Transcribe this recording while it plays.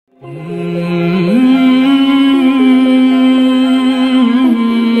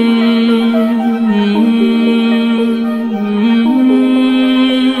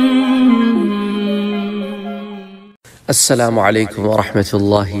السلام علیکم ورحمۃ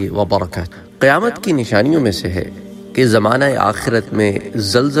اللہ وبرکاتہ۔ قیامت کی نشانیوں میں سے ہے کہ زمانہ آخرت میں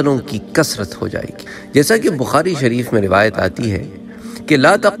زلزلوں کی کثرت ہو جائے گی، جیسا کہ بخاری شریف میں روایت آتی ہے کہ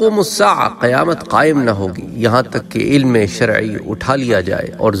لا تقوم الساعہ، قیامت قائم نہ ہوگی یہاں تک کہ علم شرعی اٹھا لیا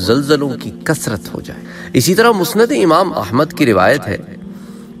جائے اور زلزلوں کی کثرت ہو جائے۔ اسی طرح مسند امام احمد کی روایت ہے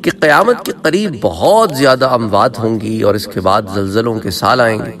کہ قیامت کے قریب بہت زیادہ اموات ہوں گی اور اس کے بعد زلزلوں کے سال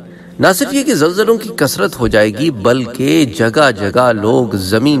آئیں گے۔ نہ صرف یہ کہ زلزلوں کی کثرت ہو جائے گی بلکہ جگہ جگہ لوگ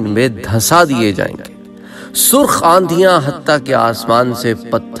زمین میں دھسا دیے جائیں گے، سرخ آندھیاں حتیٰ کہ آسمان سے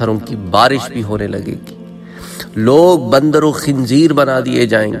پتھروں کی بارش بھی ہونے لگے گی، لوگ بندر و خنزیر بنا دیے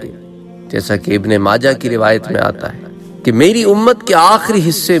جائیں گے، جیسا کہ ابن ماجہ کی روایت میں آتا ہے کہ میری امت کے آخری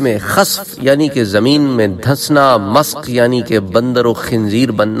حصے میں خسف یعنی کہ زمین میں دھسنا، مسخ یعنی کہ بندر و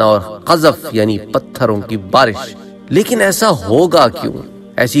خنزیر بننا اور قذف یعنی پتھروں کی بارش۔ لیکن ایسا ہوگا کیوں؟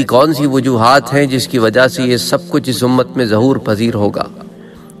 ایسی کون سی وجوہات ہیں جس کی وجہ سے یہ سب کچھ اس امت میں ظہور پذیر ہوگا؟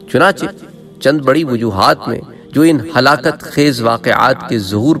 چنانچہ چند بڑی وجوہات میں جو ان ہلاکت خیز واقعات کے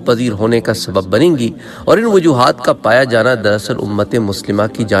ظہور پذیر ہونے کا سبب بنیں گی، اور ان وجوہات کا پایا جانا دراصل امت مسلمہ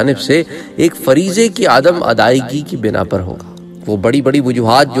کی جانب سے ایک فریضے کی عدم ادائیگی کی بنا پر ہوگا۔ وہ بڑی بڑی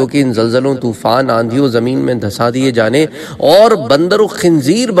وجوہات جو کہ ان زلزلوں، طوفان، آندھیوں، زمین میں دھسا دیے جانے اور بندر و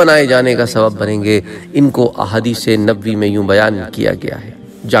خنزیر بنائے جانے کا سبب بنیں گے، ان کو احادیث نبوی میں یوں بیان کیا گیا ہے۔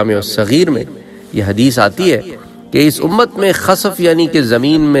 جامع الصغیر میں یہ حدیث آتی ہے کہ اس امت میں خسف یعنی کہ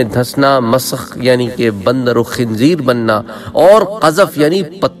زمین میں دھسنا، مسخ یعنی کہ بندر و خنزیر بننا اور قذف یعنی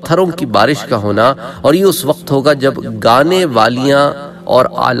پتھروں کی بارش کا ہونا، اور یہ اس وقت ہوگا جب گانے والیاں اور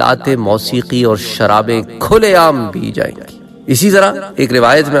آلات موسیقی اور شرابیں کھلے عام پی جائیں گی۔ اسی طرح ایک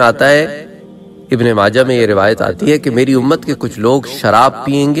روایت میں آتا ہے، ابن ماجہ میں یہ روایت آتی ہے کہ میری امت کے کچھ لوگ شراب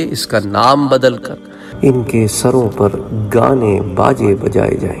پئیں گے، اس کا نام بدل کر ان کے سروں پر گانے باجے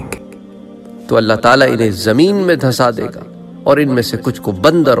بجائے جائیں گے، تو اللہ تعالیٰ انہیں زمین میں دھسا دے گا اور ان میں سے کچھ کو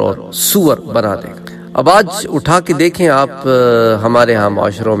بندر اور سور بنا دے گا۔ اب آج اٹھا کے دیکھیں آپ، ہمارے ہاں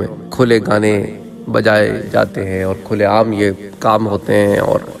معاشروں میں کھلے گانے بجائے جاتے ہیں اور کھلے عام یہ کام ہوتے ہیں،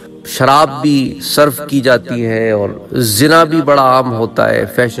 اور شراب بھی سرو کی جاتی ہے، اور زنا بھی بڑا عام ہوتا ہے،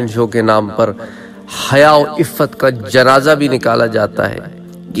 فیشن شو کے نام پر حیا و عفت کا جنازہ بھی نکالا جاتا ہے۔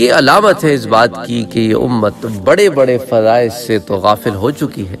 یہ علامت ہے اس بات کی کہ یہ امت بڑے بڑے فرائض سے تو غافل ہو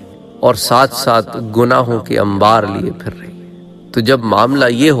چکی ہے اور ساتھ ساتھ گناہوں کے انبار لیے پھر رہی ہے۔ تو جب معاملہ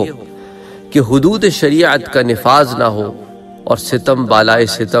یہ ہو کہ حدود شریعت کا نفاذ نہ ہو اور ستم بالائے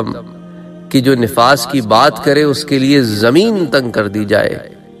ستم کہ جو نفاذ کی بات کرے اس کے لیے زمین تنگ کر دی جائے،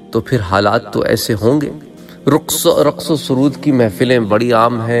 تو پھر حالات تو ایسے ہوں گے۔ رقص و سرود کی محفلیں بڑی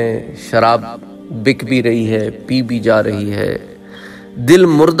عام ہیں، شراب بک بھی رہی ہے، پی بھی جا رہی ہے، دل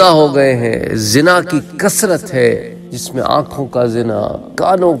مردہ ہو گئے ہیں، زنا کی کثرت ہے جس میں آنکھوں کا زنا،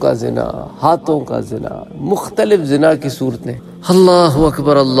 کانوں کا زنا، ہاتھوں کا زنا، مختلف زنا کی صورتیں۔ اللہ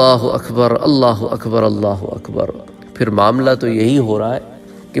اکبر، اللہ اکبر، اللہ اکبر، اللہ اکبر۔ پھر معاملہ تو یہی ہو رہا ہے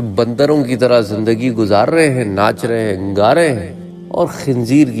کہ بندروں کی طرح زندگی گزار رہے ہیں، ناچ رہے ہیں، گا رہے ہیں، اور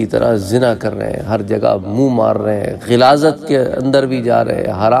خنزیر کی طرح زنا کر رہے ہیں، ہر جگہ منہ مار رہے ہیں، غلاظت کے اندر بھی جا رہے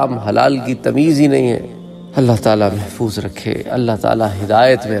ہیں، حرام حلال کی تمیز ہی نہیں ہے۔ اللہ تعالیٰ محفوظ رکھے، اللہ تعالیٰ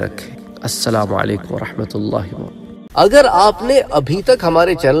ہدایت میں رکھے۔ السلام علیکم ورحمۃ اللہ وبرکاتہ۔ اگر آپ نے ابھی تک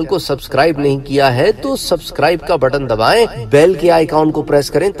ہمارے چینل کو سبسکرائب نہیں کیا ہے تو سبسکرائب کا بٹن دبائیں، بیل کے آئیکن کو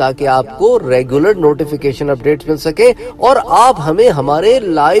پریس کریں تاکہ آپ کو ریگولر نوٹیفیکیشن اپڈیٹس مل سکیں اور آپ ہمیں ہمارے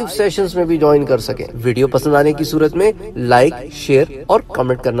لائیو سیشنز میں بھی جوائن کر سکیں۔ ویڈیو پسند آنے کی صورت میں لائک، شیئر اور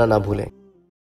کمنٹ کرنا نہ بھولیں۔